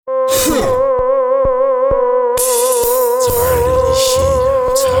You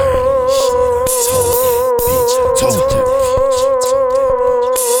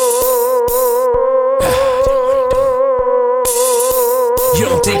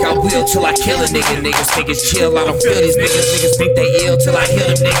don't think I will till I kill a nigga. Niggas think it's chill, I don't feel these niggas. Niggas think they ill till I heal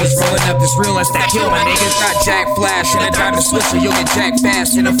them niggas. Rolling up this real, I stack kill my niggas. Got Jack Flash and a diamond switcher. You'll get Jack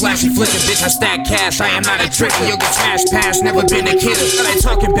fast in a flashy flicker. Bitch, I stack cash, I am not a tricker. You'll get smashed past, never been a killer. But I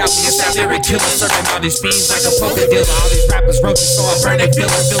talking about me, it's out there a killer. Serving all these beans like a poker dealer. All these rappers roasted, so I burn they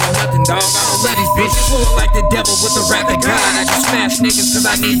feelin'. Feeling nothing, dog. I don't let these bitches fool like the devil with the wrath of God. I just smash niggas cause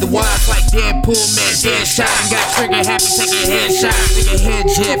I need the watch like Deadpool, man, dead shot. And got trigger happy, taking headshots. Nigga head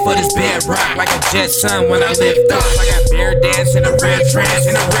jet for this bed rock like a jet son when I lift off. I got bear dance in a rare trance,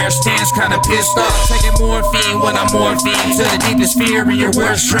 in a rare stance, kinda pissed off. Taking morphine when I'm morphine to the deepest fear in your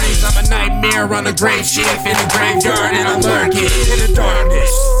worst dreams. I'm a nightmare on a grave shift in the graveyard and I'm lurking in the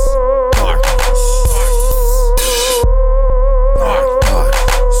darkness.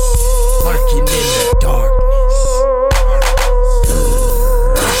 Lurking in the darkness.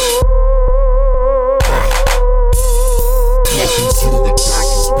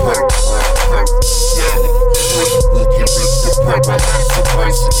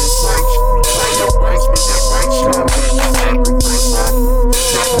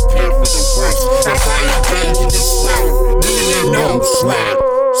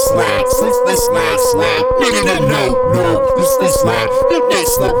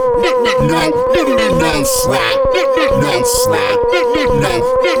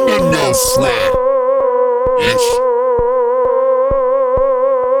 No slack.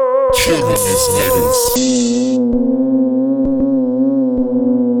 Killing these niggas.